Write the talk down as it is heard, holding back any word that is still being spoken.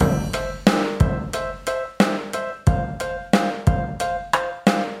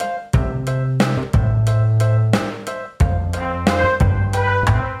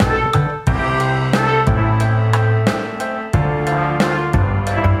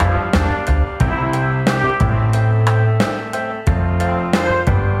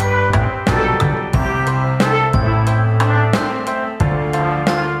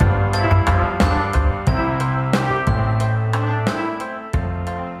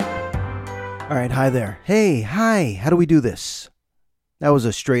All right, hi there. Hey, hi. How do we do this? That was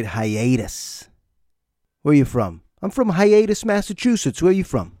a straight hiatus. Where are you from? I'm from Hiatus, Massachusetts. Where are you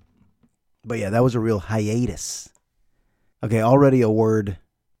from? But yeah, that was a real hiatus. Okay, already a word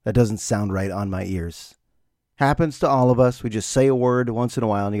that doesn't sound right on my ears. Happens to all of us. We just say a word once in a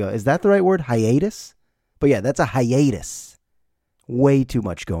while and you go, is that the right word? Hiatus? But yeah, that's a hiatus. Way too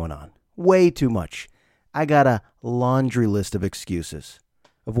much going on. Way too much. I got a laundry list of excuses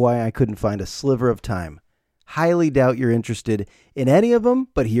of why I couldn't find a sliver of time. Highly doubt you're interested in any of them,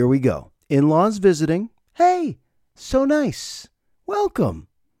 but here we go. In-laws visiting. Hey, so nice. Welcome.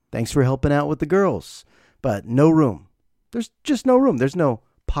 Thanks for helping out with the girls. But no room. There's just no room. There's no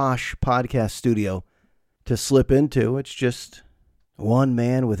posh podcast studio to slip into. It's just one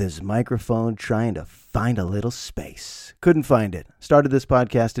man with his microphone trying to find a little space. Couldn't find it. Started this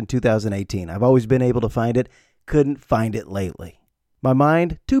podcast in 2018. I've always been able to find it. Couldn't find it lately. My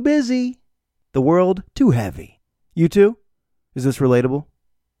mind, too busy. The world, too heavy. You too? Is this relatable?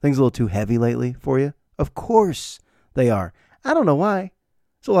 Things a little too heavy lately for you? Of course they are. I don't know why.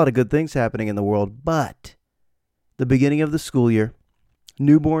 There's a lot of good things happening in the world, but the beginning of the school year,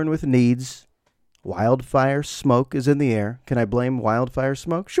 newborn with needs, wildfire smoke is in the air. Can I blame wildfire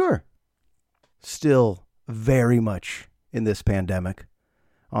smoke? Sure. Still very much in this pandemic.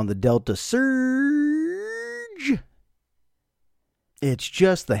 On the Delta surge. It's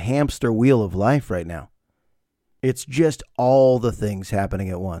just the hamster wheel of life right now. It's just all the things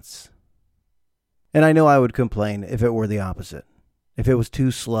happening at once. And I know I would complain if it were the opposite. If it was too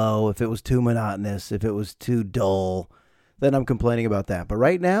slow, if it was too monotonous, if it was too dull, then I'm complaining about that. But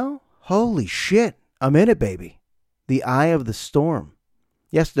right now, holy shit, I'm in it, baby. The eye of the storm.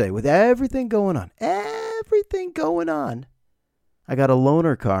 Yesterday, with everything going on, I got a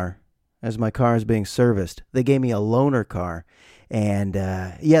loaner car as my car is being serviced. They gave me a loaner car. And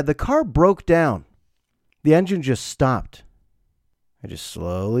the car broke down. The engine just stopped. I just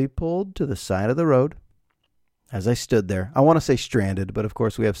slowly pulled to the side of the road as I stood there. I want to say stranded, but of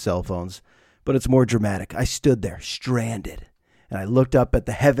course we have cell phones. But it's more dramatic. I stood there, stranded. And I looked up at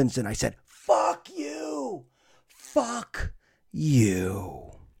the heavens and I said, fuck you. Fuck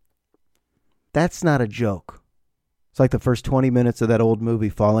you. That's not a joke. It's like the first 20 minutes of that old movie,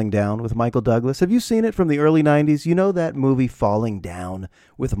 Falling Down, with Michael Douglas. Have you seen it from the early 90s? You know that movie, Falling Down,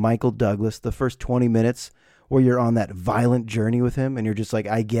 with Michael Douglas, the first 20 minutes where you're on that violent journey with him and you're just like,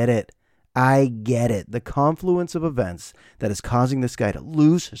 I get it. I get it. The confluence of events that is causing this guy to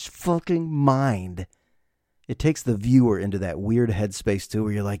lose his fucking mind. It takes the viewer into that weird headspace too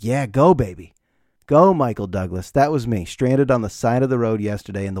where you're like, yeah, go baby. Go, Michael Douglas. That was me, stranded on the side of the road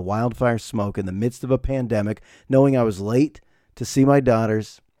yesterday in the wildfire smoke in the midst of a pandemic, knowing I was late to see my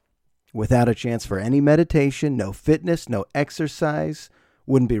daughters, without a chance for any meditation, no fitness, no exercise.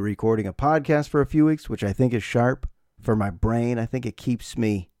 Wouldn't be recording a podcast for a few weeks, which I think is sharp for my brain. I think it keeps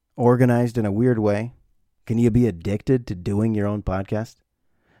me organized in a weird way. Can you be addicted to doing your own podcast?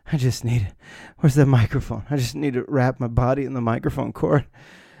 Where's the microphone? I just need to wrap my body in the microphone cord.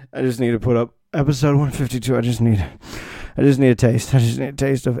 I just need to put up episode 152. I just need a taste. I just need a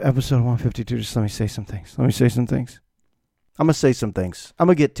taste of episode 152. Just let me say some things. I'm going to say some things. I'm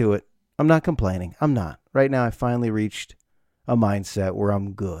going to get to it. I'm not complaining. I'm not. Right now, I finally reached a mindset where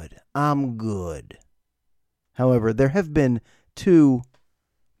I'm good. However, there have been two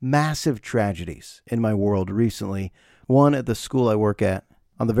massive tragedies in my world recently. One at the school I work at.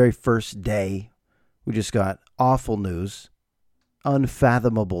 On the very first day, we just got awful news.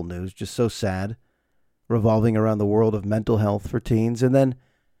 Unfathomable news, just so sad, revolving around the world of mental health for teens. And then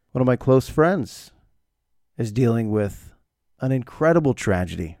one of my close friends is dealing with an incredible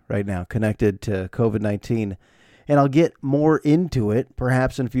tragedy right now connected to COVID-19. And I'll get more into it,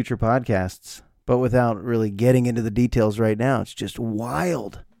 perhaps in future podcasts, but without really getting into the details right now. It's just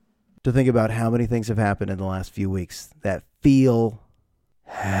wild to think about how many things have happened in the last few weeks that feel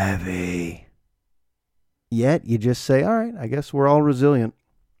heavy. Yet you just say, all right, I guess we're all resilient.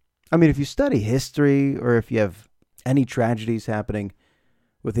 I mean, if you study history or if you have any tragedies happening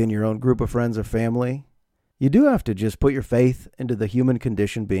within your own group of friends or family, you do have to just put your faith into the human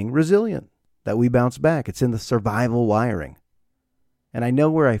condition being resilient, that we bounce back. It's in the survival wiring. And I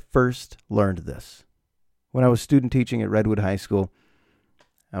know where I first learned this. When I was student teaching at Redwood High School,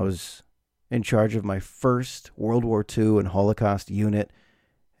 I was in charge of my first World War II and Holocaust unit,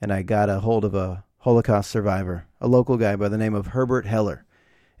 and I got a hold of a Holocaust survivor, a local guy by the name of Herbert Heller,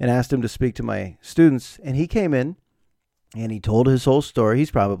 and asked him to speak to my students. And he came in and he told his whole story.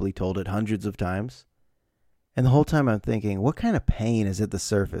 He's probably told it hundreds of times. And the whole time I'm thinking, what kind of pain is at the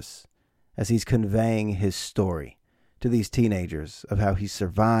surface as he's conveying his story to these teenagers of how he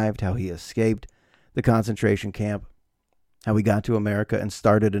survived, how he escaped the concentration camp, how he got to America and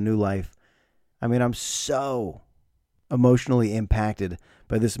started a new life. I mean, I'm so emotionally impacted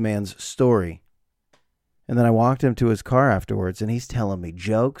by this man's story. And then I walked him to his car afterwards, and he's telling me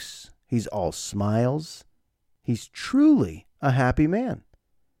jokes. He's all smiles. He's truly a happy man.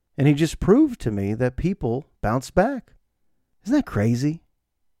 And he just proved to me that people bounce back. Isn't that crazy?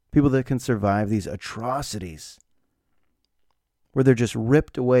 People that can survive these atrocities, where they're just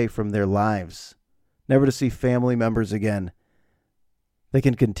ripped away from their lives, never to see family members again. They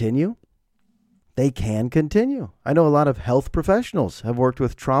can continue. They can continue. I know a lot of health professionals have worked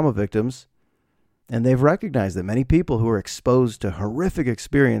with trauma victims, and they've recognized that many people who are exposed to horrific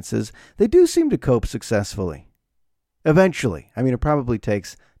experiences, they do seem to cope successfully. Eventually. I mean, it probably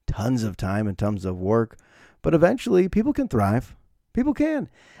takes tons of time and tons of work, but eventually people can thrive. People can.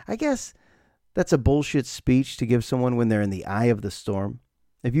 I guess that's a bullshit speech to give someone when they're in the eye of the storm.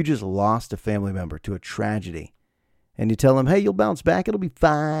 If you just lost a family member to a tragedy and you tell them, hey, you'll bounce back, it'll be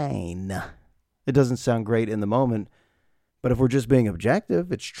fine. It doesn't sound great in the moment, but if we're just being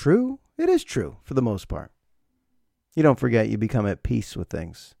objective, it's true. It is true for the most part. You don't forget, you become at peace with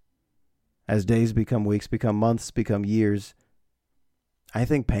things. As days become weeks, become months, become years, I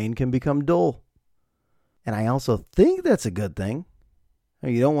think pain can become dull. And I also think that's a good thing.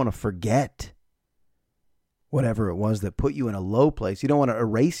 You don't want to forget whatever it was that put you in a low place. You don't want to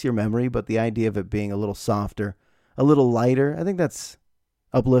erase your memory, but the idea of it being a little softer, a little lighter, I think that's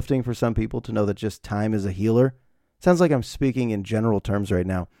uplifting for some people to know that just time is a healer. Sounds like I'm speaking in general terms right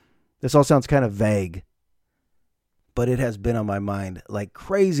now. This all sounds kind of vague, but it has been on my mind like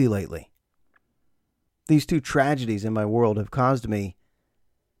crazy lately. These two tragedies in my world have caused me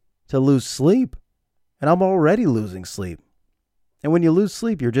to lose sleep, and I'm already losing sleep. And when you lose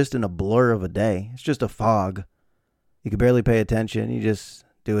sleep, you're just in a blur of a day. It's just a fog. You can barely pay attention. You just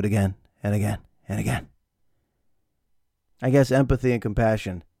do it again and again and again. I guess empathy and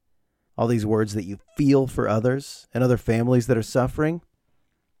compassion, all these words that you feel for others and other families that are suffering,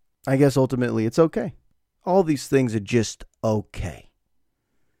 I guess ultimately it's okay. All these things are just okay.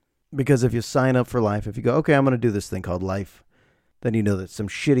 Because if you sign up for life, if you go, okay, I'm going to do this thing called life, then you know that some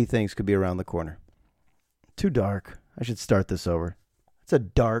shitty things could be around the corner. Too dark. I should start this over. It's a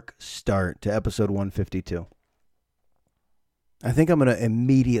dark start to episode 152. I think I'm going to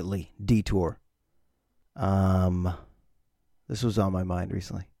immediately detour. This was on my mind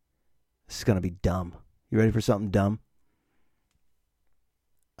recently. This is going to be dumb. You ready for something dumb?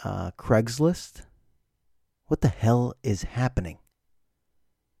 Craigslist? What the hell is happening?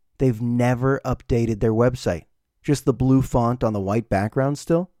 They've never updated their website. Just the blue font on the white background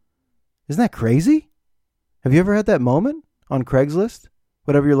still? Isn't that crazy? Have you ever had that moment on Craigslist?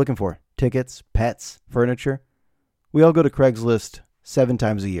 Whatever you're looking for. Tickets, pets, furniture. We all go to Craigslist 7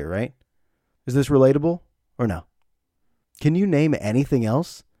 times a year, right? Is this relatable or no? Can you name anything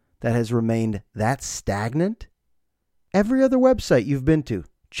else that has remained that stagnant? Every other website you've been to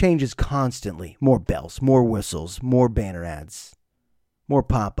changes constantly. More bells, more whistles, more banner ads, more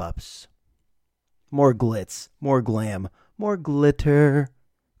pop-ups, more glitz, more glam, more glitter.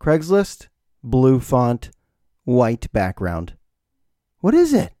 Craigslist, blue font, white background. What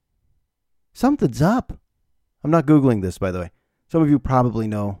is it? Something's up. I'm not Googling this, by the way. Some of you probably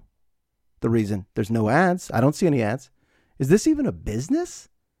know the reason. There's no ads. I don't see any ads. Is this even a business?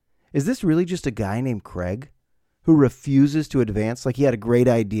 Is this really just a guy named Craig who refuses to advance? Like he had a great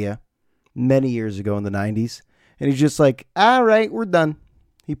idea many years ago in the 90s. And he's just like, all right, we're done.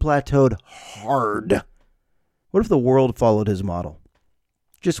 He plateaued hard. What if the world followed his model?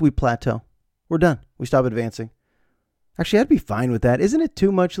 Just we plateau. We're done. We stop advancing. Actually, I'd be fine with that. Isn't it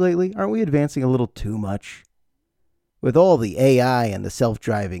too much lately? Aren't we advancing a little too much? With all the AI and the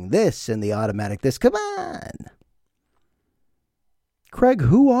self-driving this and the automatic this. Come on. Craig,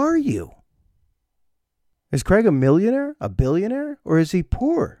 who are you? Is Craig a millionaire, a billionaire, or is he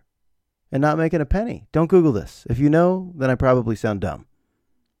poor and not making a penny? Don't Google this. If you know, then I probably sound dumb.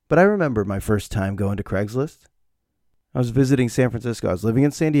 But I remember my first time going to Craigslist. I was visiting San Francisco. I was living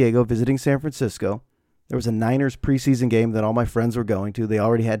in San Diego, visiting San Francisco. There was a Niners preseason game that all my friends were going to. They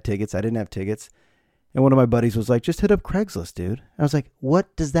already had tickets. I didn't have tickets. And one of my buddies was like, just hit up Craigslist, dude. I was like,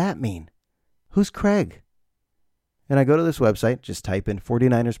 what does that mean? Who's Craig? And I go to this website, just type in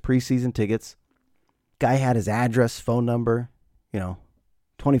 49ers preseason tickets. Guy had his address, phone number,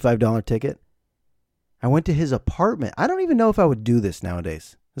 $25 ticket. I went to his apartment. I don't even know if I would do this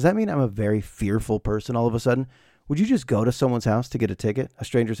nowadays. Does that mean I'm a very fearful person all of a sudden? Would you just go to someone's house to get a ticket, a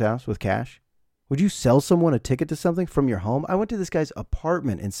stranger's house with cash? Would you sell someone a ticket to something from your home? I went to this guy's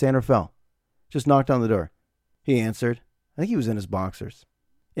apartment in San Rafael. Just knocked on the door. He answered. I think he was in his boxers.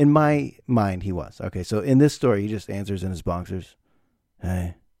 In my mind, he was. Okay, so in this story, he just answers in his boxers.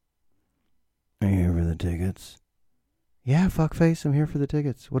 Hey, are you here for the tickets? Yeah, fuckface, I'm here for the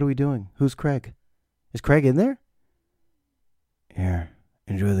tickets. What are we doing? Who's Craig? Is Craig in there? Here,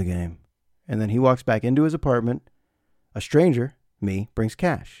 enjoy the game. And then he walks back into his apartment. A stranger, me, brings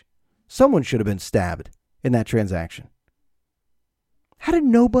cash. Someone should have been stabbed in that transaction. How did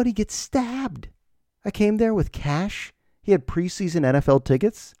nobody get stabbed? I came there with cash. He had preseason NFL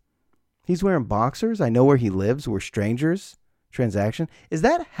tickets. He's wearing boxers. I know where he lives. We're strangers. Transaction. Is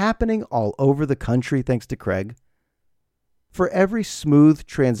that happening all over the country thanks to Craig? For every smooth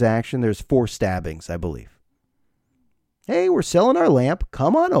transaction, there's 4 stabbings, I believe. Hey, we're selling our lamp.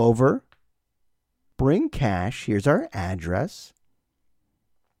 Come on over. Bring cash. Here's our address.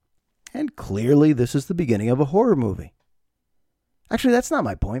 And clearly, this is the beginning of a horror movie. Actually, that's not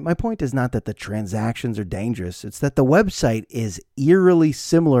my point. My point is not that the transactions are dangerous. It's that the website is eerily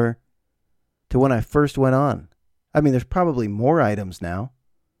similar to when I first went on. I mean, there's probably more items now,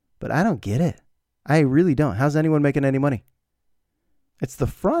 but I don't get it. I really don't. How's anyone making any money? It's the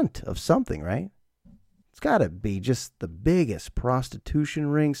front of something, right? It's got to be just the biggest prostitution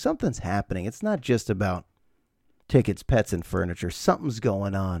ring. Something's happening. It's not just about tickets, pets, and furniture. Something's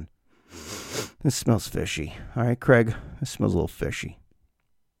going on. This smells fishy. All right, Craig, this smells a little fishy.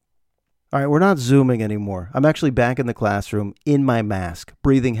 All right, we're not Zooming anymore. I'm actually back in the classroom in my mask,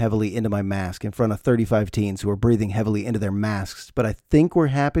 breathing heavily into my mask in front of 35 teens who are breathing heavily into their masks. But I think we're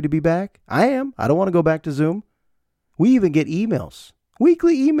happy to be back. I am. I don't want to go back to Zoom. We even get emails.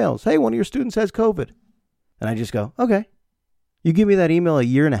 Weekly emails. Hey, one of your students has COVID. And I just go, okay. You give me that email a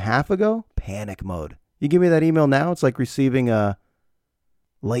year and a half ago? Panic mode. You give me that email now? It's like receiving a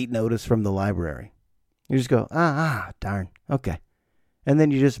late notice from the library. You just go, darn. Okay. And then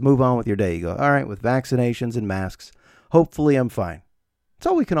you just move on with your day. You go, all right, with vaccinations and masks, hopefully I'm fine. That's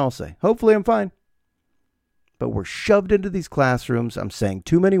all we can all say. Hopefully I'm fine. But we're shoved into these classrooms. I'm saying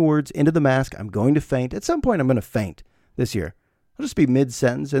too many words into the mask. I'm going to faint. At some point, I'm going to faint this year. I'll just be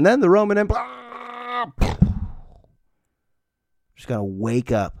mid-sentence. And then the Roman Empire. Just going to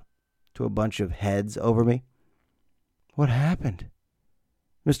wake up to a bunch of heads over me. What happened?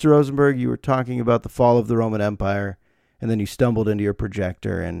 Mr. Rosenberg, you were talking about the fall of the Roman Empire, and then you stumbled into your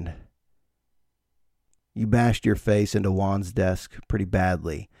projector and you bashed your face into Juan's desk pretty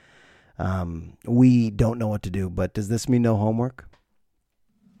badly. We don't know what to do, but does this mean no homework?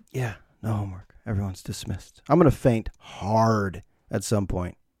 Yeah, no homework. Everyone's dismissed. I'm going to faint hard at some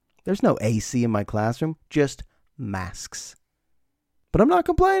point. There's no AC in my classroom, just masks. But I'm not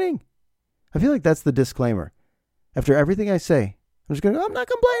complaining. I feel like that's the disclaimer. After everything I say, I'm just going to go, I'm not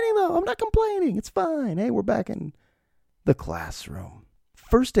complaining, though. I'm not complaining. It's fine. Hey, we're back in the classroom.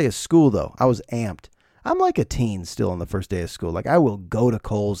 First day of school, though, I was amped. I'm like a teen still on the first day of school. Like, I will go to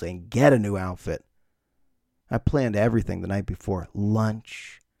Kohl's and get a new outfit. I planned everything the night before.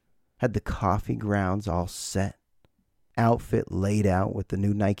 Lunch. Had the coffee grounds all set. Outfit laid out with the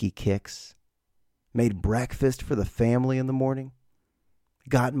new Nike kicks. Made breakfast for the family in the morning.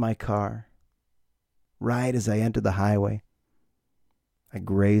 Got in my car. Right as I entered the highway, I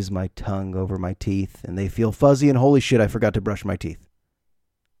graze my tongue over my teeth, and they feel fuzzy, and holy shit, I forgot to brush my teeth.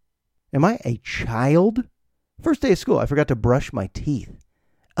 Am I a child? First day of school, I forgot to brush my teeth.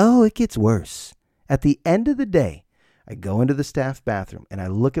 Oh, it gets worse. At the end of the day, I go into the staff bathroom, and I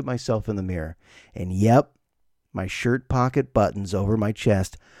look at myself in the mirror, and yep, my shirt pocket buttons over my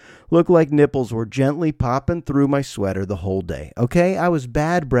chest look like nipples were gently popping through my sweater the whole day. Okay, I was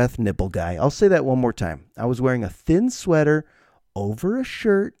bad breath nipple guy. I'll say that one more time. I was wearing a thin sweater over a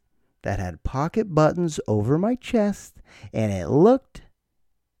shirt that had pocket buttons over my chest, and it looked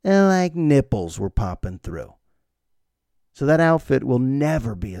like nipples were popping through. So that outfit will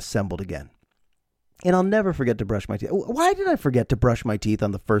never be assembled again. And I'll never forget to brush my teeth. Why did I forget to brush my teeth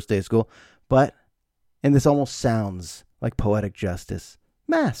on the first day of school? But, and this almost sounds like poetic justice,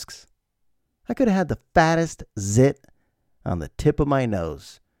 masks. I could have had the fattest zit on the tip of my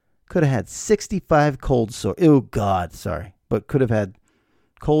nose. Could have had 65 cold sore. Oh, God, sorry. But could have had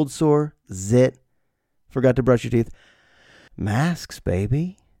cold sore, zit, forgot to brush your teeth. Masks,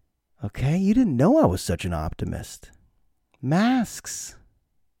 baby. Okay, you didn't know I was such an optimist. Masks.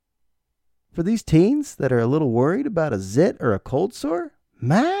 For these teens that are a little worried about a zit or a cold sore,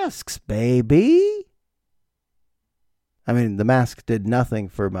 masks, baby. I mean, the mask did nothing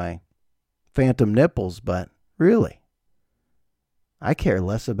for my phantom nipples, but really, I care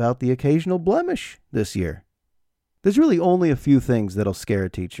less about the occasional blemish this year. There's really only a few things that'll scare a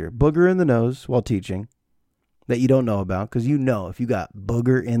teacher. Booger in the nose while teaching that you don't know about, because you know if you got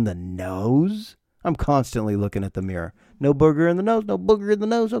booger in the nose I'm constantly looking at the mirror. No booger in the nose, no booger in the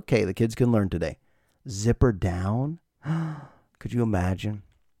nose. Okay, the kids can learn today. Zipper down? Could you imagine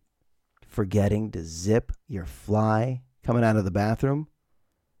forgetting to zip your fly coming out of the bathroom?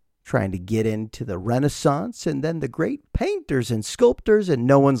 Trying to get into the Renaissance and then the great painters and sculptors and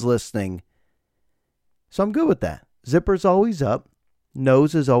no one's listening. So I'm good with that. Zipper's always up.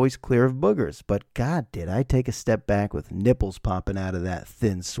 Nose is always clear of boogers. But God, did I take a step back with nipples popping out of that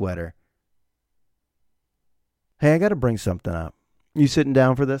thin sweater. Hey, I got to bring something up. You sitting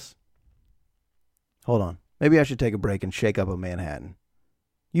down for this? Hold on. Maybe I should take a break and shake up a Manhattan.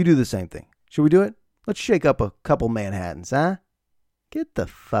 You do the same thing. Should we do it? Let's shake up a couple Manhattans, huh? Get the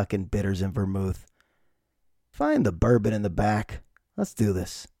fucking bitters and vermouth. Find the bourbon in the back. Let's do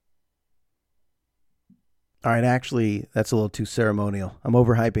this. All right, actually, that's a little too ceremonial. I'm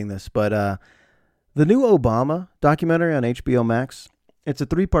overhyping this, but the new Obama documentary on HBO Max, it's a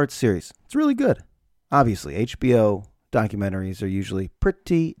 3-part series. It's really good. Obviously, HBO documentaries are usually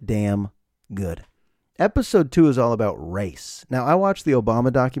pretty damn good. Episode 2 is all about race. Now, I watched the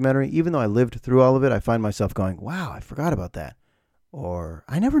Obama documentary. Even though I lived through all of it, I find myself going, wow, I forgot about that. Or,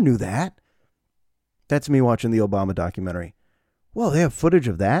 I never knew that. That's me watching the Obama documentary. Whoa, they have footage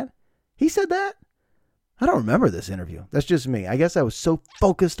of that? He said that? I don't remember this interview. That's just me. I guess I was so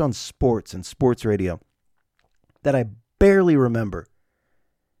focused on sports and sports radio that I barely remember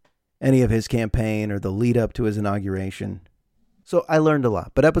any of his campaign or the lead up to his inauguration. So I learned a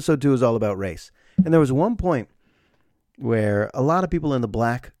lot. But episode 2 is all about race. And there was one point where a lot of people in the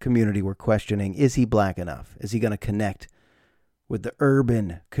black community were questioning, is he black enough? Is he going to connect with the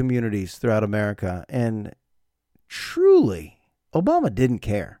urban communities throughout America? And truly, Obama didn't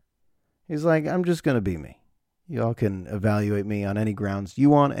care. He's like, I'm just going to be me. Y'all can evaluate me on any grounds you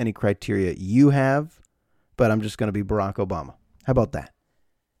want, any criteria you have, but I'm just going to be Barack Obama. How about that?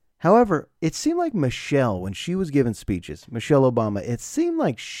 However, it seemed like Michelle, when she was giving speeches, Michelle Obama, it seemed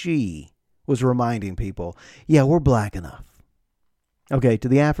like she was reminding people, yeah, we're black enough. Okay, to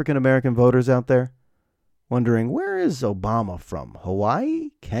the African-American voters out there, wondering, where is Obama from? Hawaii?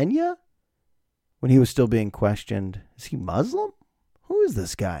 Kenya? When he was still being questioned, is he Muslim? Who is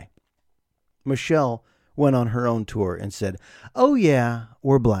this guy? Michelle went on her own tour and said, oh yeah,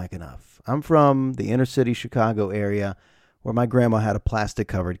 we're black enough. I'm from the inner city Chicago area where my grandma had a plastic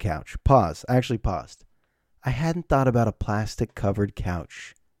covered couch. Pause. I actually paused. I hadn't thought about a plastic covered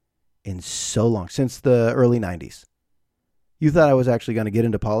couch in so long, since the early 90s. You thought I was actually going to get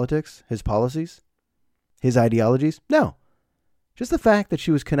into politics, his policies, his ideologies? No. Just the fact that she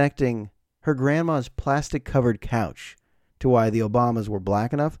was connecting her grandma's plastic covered couch to why the Obamas were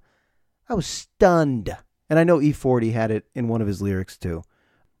black enough. I was stunned. And I know E40 had it in one of his lyrics too.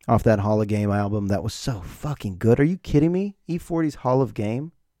 Off that Hall of Game album that was so fucking good. Are you kidding me? E40's Hall of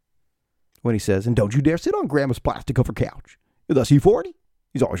Game? When he says, and don't you dare sit on Grandma's plastic covered couch. That's E40.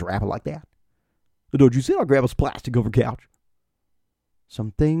 He's always rapping like that. And don't you sit on Grandma's plastic covered couch.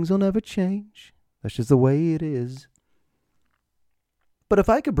 Some things will never change. That's just the way it is. But if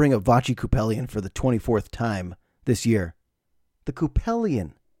I could bring up Vachi Kupelian for the 24th time this year, the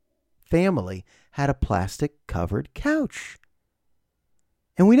Kupelian family had a plastic-covered couch.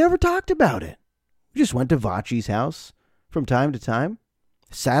 And we never talked about it. We just went to Vachi's house from time to time,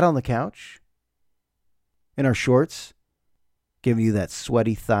 sat on the couch in our shorts, giving you that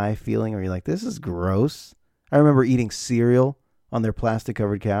sweaty thigh feeling where you're like, this is gross. I remember eating cereal on their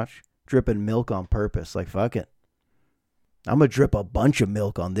plastic-covered couch, dripping milk on purpose, like, fuck it. I'm going to drip a bunch of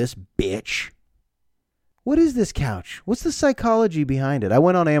milk on this bitch. What is this couch? What's the psychology behind it? I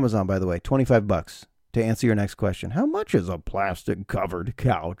went on Amazon, by the way, $25 to answer your next question. How much is a plastic-covered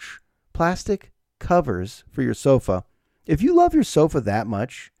couch? Plastic covers for your sofa. If you love your sofa that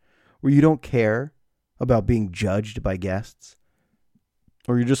much, where you don't care about being judged by guests,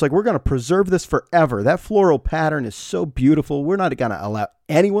 or you're just like, we're going to preserve this forever. That floral pattern is so beautiful. We're not going to allow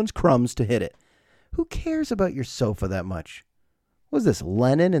anyone's crumbs to hit it. Who cares about your sofa that much? What is this,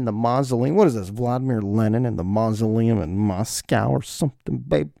 Lenin in the mausoleum? What is this, Vladimir Lenin in the mausoleum in Moscow or something,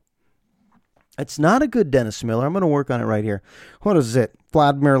 babe? It's not a good Dennis Miller. I'm going to work on it right here. What is it,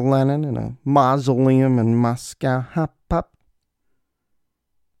 Vladimir Lenin in a mausoleum in Moscow? Hop, pop.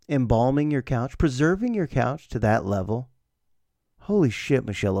 Embalming your couch, preserving your couch to that level. Holy shit,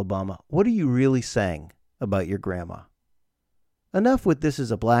 Michelle Obama. What are you really saying about your grandma? Enough with this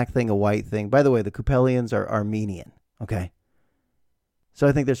is a black thing, a white thing. By the way, the Kupelians are Armenian, okay? So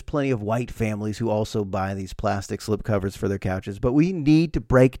I think there's plenty of white families who also buy these plastic slip covers for their couches. But we need to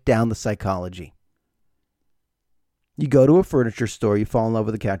break down the psychology. You go to a furniture store, you fall in love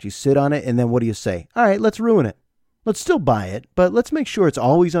with the couch, you sit on it, and then what do you say? All right, let's ruin it. Let's still buy it, but let's make sure it's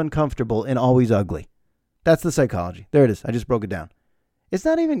always uncomfortable and always ugly. That's the psychology. There it is. I just broke it down. It's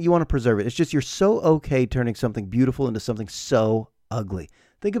not even you want to preserve it. It's just you're so okay turning something beautiful into something so ugly.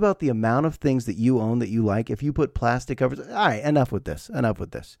 Think about the amount of things that you own that you like. If you put plastic covers, all right, enough with this.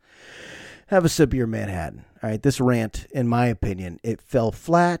 Have a sip of your Manhattan. All right, this rant, in my opinion, it fell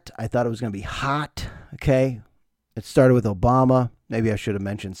flat. I thought it was going to be hot, okay? It started with Obama. Maybe I should have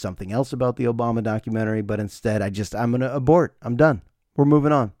mentioned something else about the Obama documentary, but instead I'm going to abort. I'm done. We're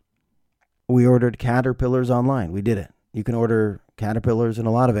moving on. We ordered caterpillars online. We did it. You can order caterpillars and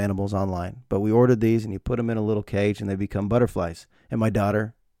a lot of animals online, but we ordered these and you put them in a little cage and they become butterflies. And my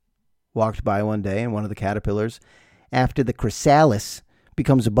daughter walked by one day and one of the caterpillars, after the chrysalis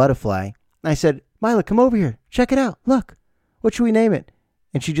becomes a butterfly, I said, Mila, come over here. Check it out. Look. What should we name it?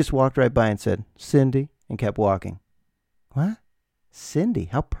 And she just walked right by and said, Cindy, and kept walking. What? Cindy?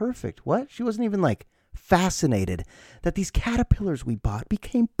 How perfect. What? She wasn't even fascinated that these caterpillars we bought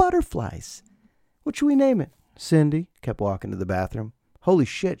became butterflies. What should we name it? Cindy. Kept walking to the bathroom. Holy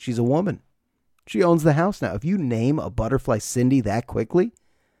shit, she's a woman. She owns the house now. If you name a butterfly Cindy that quickly,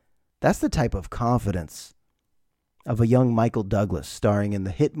 that's the type of confidence of a young Michael Douglas starring in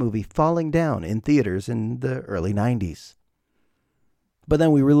the hit movie Falling Down in theaters in the early 90s. But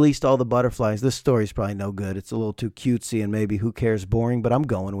then we released all the butterflies. This story's probably no good. It's a little too cutesy and maybe who cares boring, but I'm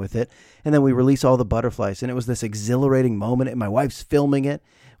going with it. And then we release all the butterflies, and it was this exhilarating moment, and my wife's filming it.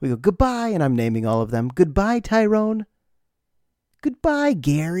 We go, goodbye, and I'm naming all of them. Goodbye, Tyrone. Goodbye,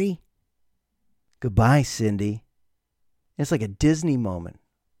 Gary. Goodbye, Cindy. And it's like a Disney moment.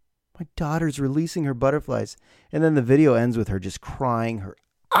 My daughter's releasing her butterflies, and then the video ends with her just crying her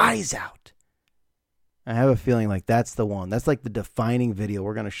eyes out. I have a feeling like that's the one. That's like the defining video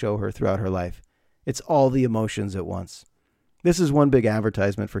we're going to show her throughout her life. It's all the emotions at once. This is one big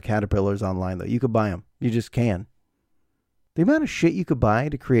advertisement for caterpillars online, though. You could buy them. You just can. The amount of shit you could buy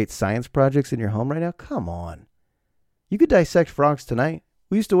to create science projects in your home right now, come on. You could dissect frogs tonight.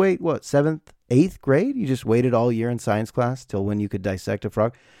 We used to wait, 7th, 8th grade? You just waited all year in science class till when you could dissect a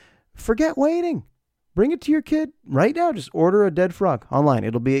frog. Forget waiting. Bring it to your kid right now. Just order a dead frog online.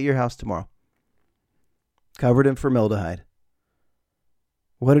 It'll be at your house tomorrow. Covered in formaldehyde.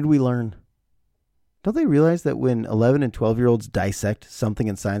 What did we learn? Don't they realize that when 11 and 12-year-olds dissect something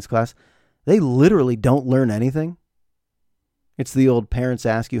in science class, they literally don't learn anything? It's the old parents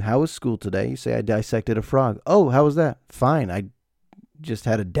ask you, how was school today? You say, I dissected a frog. Oh, how was that? Fine. I just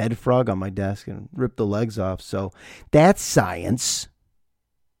had a dead frog on my desk and ripped the legs off. So that's science.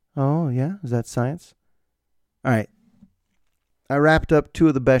 Oh, yeah? Is that science? All right. I wrapped up 2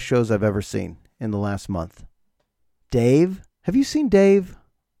 of the best shows I've ever seen in the last month. Dave. Have you seen Dave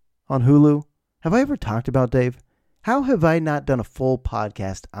on Hulu? Have I ever talked about Dave? How have I not done a full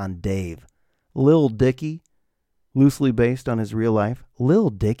podcast on Dave? Lil Dicky, loosely based on his real life. Lil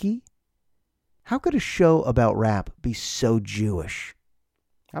Dicky? How could a show about rap be so Jewish?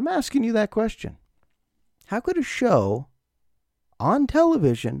 I'm asking you that question. How could a show on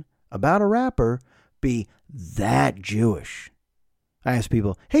television about a rapper be that Jewish? I ask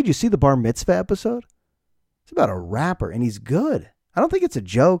people, hey, did you see the Bar Mitzvah episode? It's about a rapper, and he's good. I don't think it's a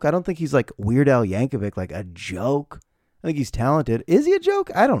joke. I don't think he's like Weird Al Yankovic, like a joke. I think he's talented. Is he a joke?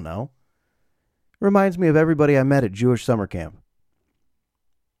 I don't know. Reminds me of everybody I met at Jewish summer camp.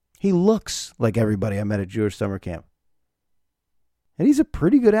 He looks like everybody I met at Jewish summer camp. And he's a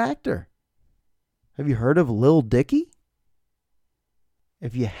pretty good actor. Have you heard of Lil Dicky?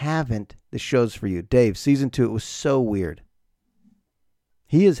 If you haven't, the show's for you. Dave, season 2, it was so weird.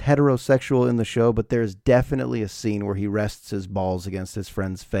 He is heterosexual in the show, but there's definitely a scene where he rests his balls against his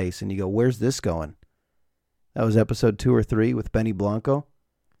friend's face, and you go, where's this going? That was episode 2 or 3 with Benny Blanco.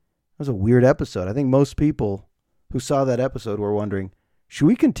 That was a weird episode. I think most people who saw that episode were wondering, should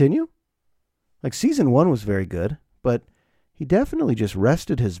we continue? Like, season 1 was very good, but he definitely just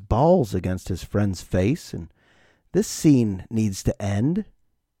rested his balls against his friend's face, and this scene needs to end. It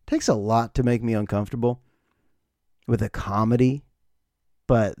takes a lot to make me uncomfortable with a comedy.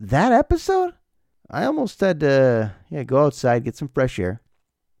 But that episode, I almost had to go outside, get some fresh air.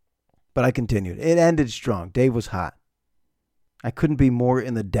 But I continued. It ended strong. Dave was hot. I couldn't be more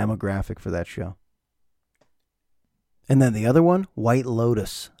in the demographic for that show. And then the other one, White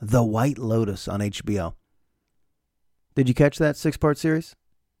Lotus. The White Lotus on HBO. Did you catch that 6-part series?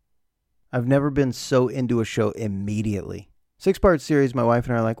 I've never been so into a show immediately. 6-part series, my wife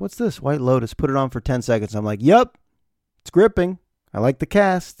and I are like, what's this? White Lotus. Put it on for 10 seconds. I'm like, yup, it's gripping. I like the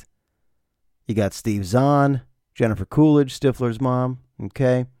cast. You got Steve Zahn, Jennifer Coolidge, Stifler's mom.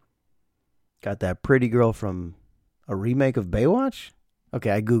 Okay. Got that pretty girl from a remake of Baywatch.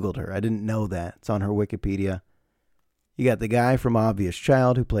 Okay, I Googled her. I didn't know that. It's on her Wikipedia. You got the guy from Obvious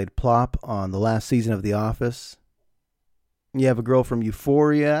Child who played Plop on the last season of The Office. You have a girl from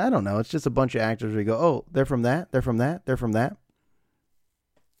Euphoria. I don't know. It's just a bunch of actors where you go, oh, they're from that, they're from that, they're from that.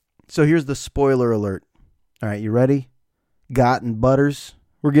 So here's the spoiler alert. All right, you ready? Gott and Butters,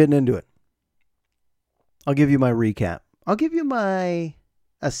 we're getting into it. I'll give you my recap. I'll give you my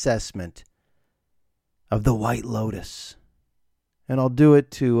assessment of The White Lotus. And I'll do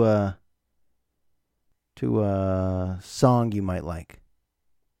it to a song you might like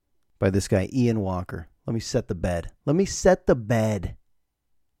by this guy, Ian Walker. Let me set the bed.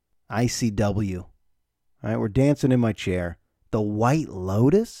 ICW. All right, we're dancing in my chair. The White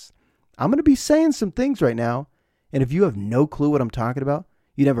Lotus? I'm going to be saying some things right now. And if you have no clue what I'm talking about,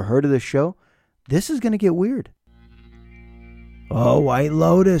 you never heard of this show, this is going to get weird. Oh, White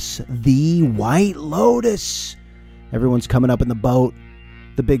Lotus. The White Lotus. Everyone's coming up in the boat.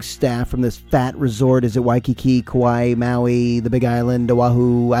 The big staff from this fat resort. Is it Waikiki, Kauai, Maui, the Big Island,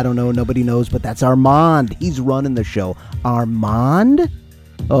 Oahu? I don't know. Nobody knows, but that's Armand. He's running the show. Armand?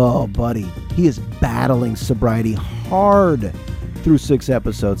 Oh, buddy. He is battling sobriety hard through 6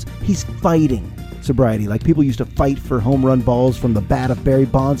 episodes. He's fighting sobriety like people used to fight for home run balls from the bat of Barry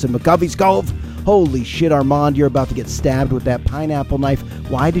Bonds and McCovey's Cove. Holy shit, Armand, you're about to get stabbed with that pineapple knife.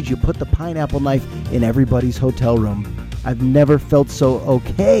 Why did you put the pineapple knife in everybody's hotel room? I've never felt so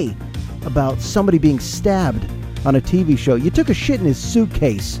okay about somebody being stabbed on a TV show. You took a shit in his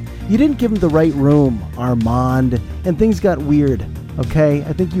suitcase. You didn't give him the right room, Armand, and things got weird, okay?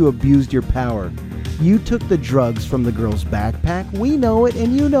 I think you abused your power. You took the drugs from the girl's backpack. We know it,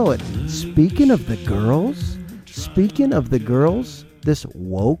 and you know it. Speaking of the girls, this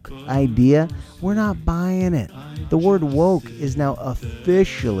woke idea, we're not buying it. The word woke is now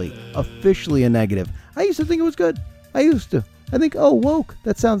officially a negative. I used to think it was good. I think, oh, woke,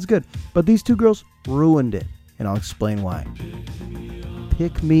 that sounds good. But these 2 girls ruined it, and I'll explain why.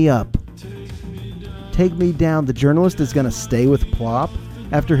 Pick me up. Take me down. The journalist is going to stay with Plop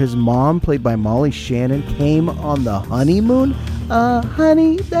after his mom, played by Molly Shannon, came on the honeymoon.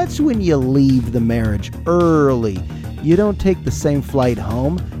 Honey, that's when you leave the marriage early. You don't take the same flight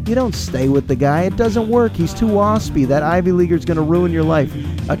home. You don't stay with the guy. It doesn't work. He's too waspy. That Ivy Leaguer's going to ruin your life.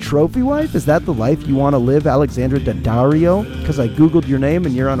 A trophy wife? Is that the life you want to live, Alexandra Daddario? Because I Googled your name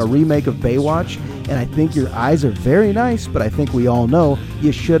and you're on a remake of Baywatch, and I think your eyes are very nice, but I think we all know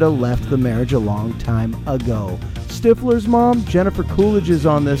you should have left the marriage a long time ago. Stifler's mom, Jennifer Coolidge, is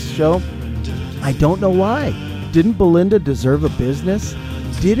on this show. I don't know why. Didn't Belinda deserve a business?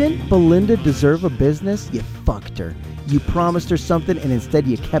 You fucked her. You promised her something, and instead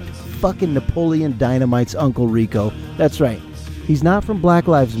you kept fucking Napoleon Dynamite's Uncle Rico. That's right. He's not from Black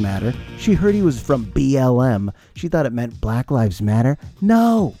Lives Matter. She heard he was from BLM. She thought it meant Black Lives Matter.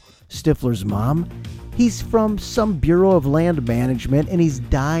 No, Stifler's mom. He's from some Bureau of Land Management, and he's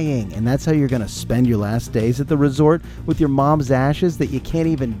dying. And that's how you're going to spend your last days at the resort, with your mom's ashes that you can't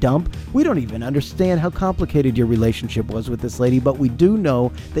even dump? We don't even understand how complicated your relationship was with this lady, but we do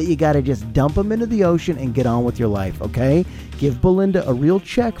know that you got to just dump them into the ocean and get on with your life, okay? Give Belinda a real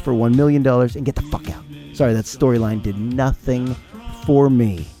check for $1 million and get the fuck out. Sorry, that storyline did nothing for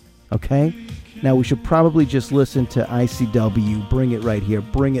me, okay? Now we should probably just listen to ICW. Bring it right here.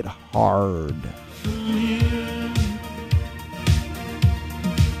 Bring it hard.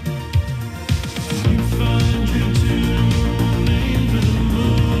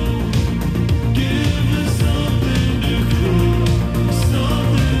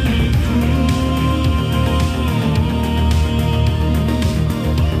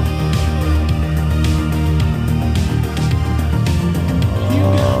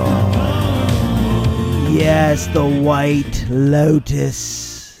 Yes, the White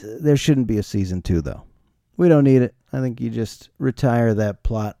Lotus. There shouldn't be a season 2, though. We don't need it. I think you just retire that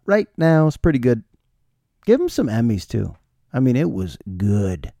plot right now. It's pretty good. Give them some Emmys, too. I mean, it was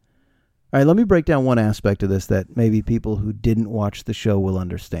good. All right, let me break down one aspect of this that maybe people who didn't watch the show will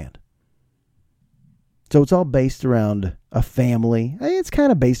understand. So it's all based around a family. It's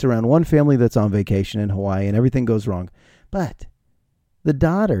kind of based around one family that's on vacation in Hawaii, and everything goes wrong. But the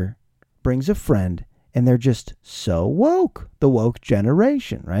daughter brings a friend, and they're just so woke. The woke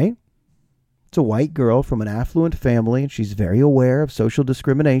generation, right? It's a white girl from an affluent family, and she's very aware of social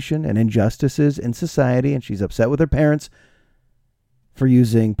discrimination and injustices in society, and she's upset with her parents for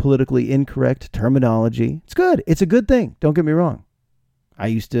using politically incorrect terminology. It's good. It's a good thing. Don't get me wrong. I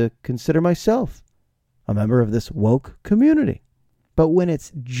used to consider myself a member of this woke community. But when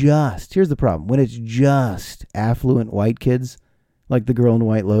it's just, here's the problem, when it's just affluent white kids, like the girl in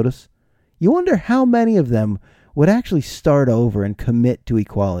White Lotus, you wonder how many of them would actually start over and commit to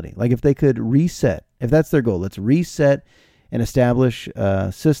equality. Like if they could reset, if that's their goal, let's reset and establish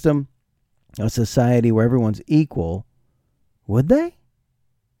a system, a society where everyone's equal, would they?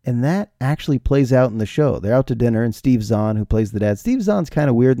 And that actually plays out in the show. They're out to dinner, and Steve Zahn, who plays the dad. Steve Zahn's kind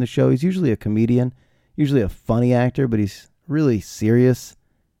of weird in the show. He's usually a comedian, usually a funny actor, but he's really serious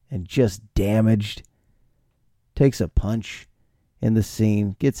and just damaged. Takes a punch in the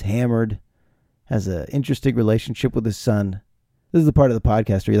scene, gets hammered, has an interesting relationship with his son. This is the part of the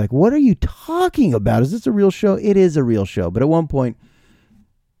podcast where you're like, what are you talking about? Is this a real show? It is a real show. But at one point,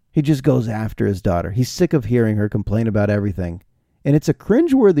 he just goes after his daughter. He's sick of hearing her complain about everything. And it's a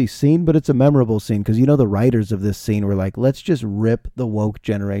cringeworthy scene, but it's a memorable scene because, the writers of this scene were like, let's just rip the woke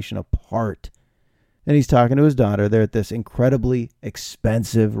generation apart. And he's talking to his daughter. They're at this incredibly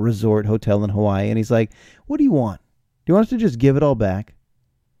expensive resort hotel in Hawaii. And he's like, what do you want? Do you want us to just give it all back?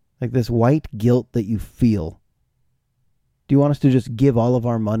 Like this white guilt that you feel. Do you want us to just give all of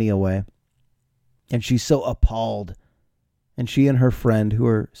our money away? And she's so appalled. And she and her friend, who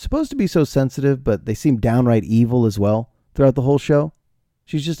are supposed to be so sensitive, but they seem downright evil as well throughout the whole show,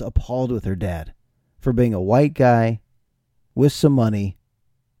 she's just appalled with her dad for being a white guy with some money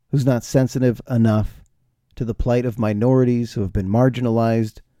who's not sensitive enough to the plight of minorities who have been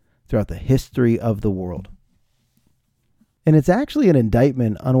marginalized throughout the history of the world. And it's actually an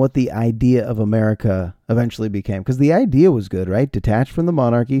indictment on what the idea of America eventually became. Because the idea was good, right? Detached from the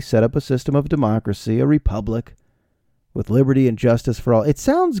monarchy, set up a system of democracy, a republic with liberty and justice for all. It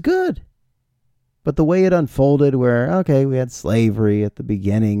sounds good. But the way it unfolded where, okay, we had slavery at the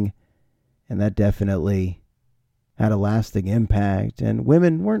beginning, and that definitely had a lasting impact. And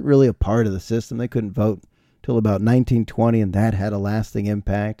women weren't really a part of the system. They couldn't vote till about 1920, and that had a lasting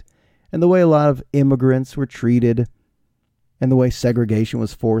impact. And the way a lot of immigrants were treated, and the way segregation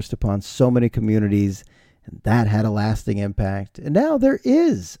was forced upon so many communities, and that had a lasting impact. And now there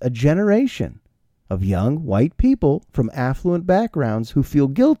is a generation of young white people from affluent backgrounds who feel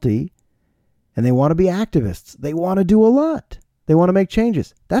guilty, and they want to be activists. They want to do a lot. They want to make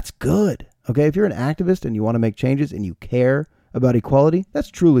changes. That's good. Okay, if you're an activist and you want to make changes and you care about equality, that's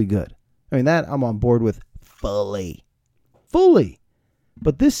truly good. I mean, that I'm on board with fully.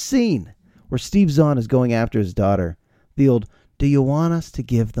 But this scene where Steve Zahn is going after his daughter, the old, do you want us to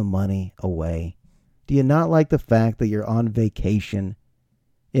give the money away? Do you not like the fact that you're on vacation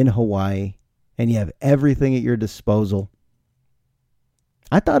in Hawaii and you have everything at your disposal?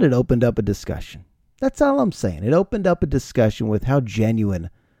 I thought it opened up a discussion. That's all I'm saying. It opened up a discussion with how genuine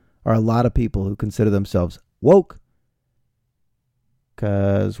are a lot of people who consider themselves woke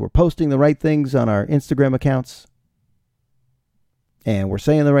because we're posting the right things on our Instagram accounts and we're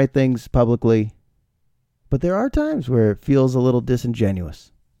saying the right things publicly. But there are times where it feels a little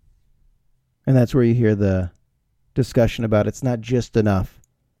disingenuous. And that's where you hear the discussion about it's not just enough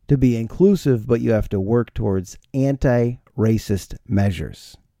to be inclusive, but you have to work towards anti-racist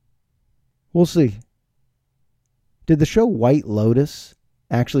measures. We'll see. Did the show White Lotus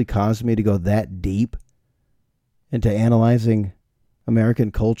actually cause me to go that deep into analyzing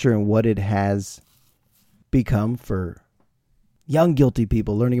American culture and what it has become for young guilty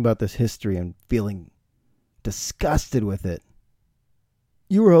people learning about this history and feeling disgusted with it?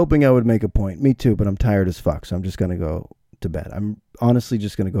 You were hoping I would make a point. Me too, but I'm tired as fuck, so I'm just going to go to bed. I'm honestly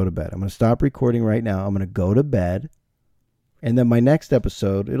just going to go to bed. I'm going to stop recording right now. I'm going to go to bed. And then my next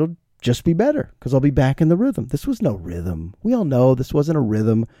episode, it'll just be better because I'll be back in the rhythm. This was no rhythm. We all know this wasn't a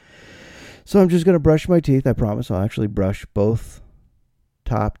rhythm. So I'm just going to brush my teeth. I promise I'll actually brush both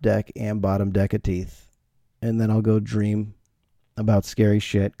top deck and bottom deck of teeth. And then I'll go dream about scary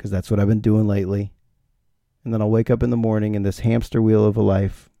shit because that's what I've been doing lately. And then I'll wake up in the morning in this hamster wheel of a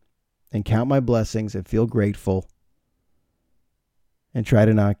life and count my blessings and feel grateful and try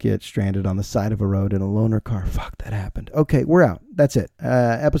to not get stranded on the side of a road in a loaner car. Fuck, that happened. Okay, we're out. That's it.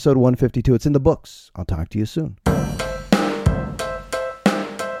 Episode 152. It's in the books. I'll talk to you soon.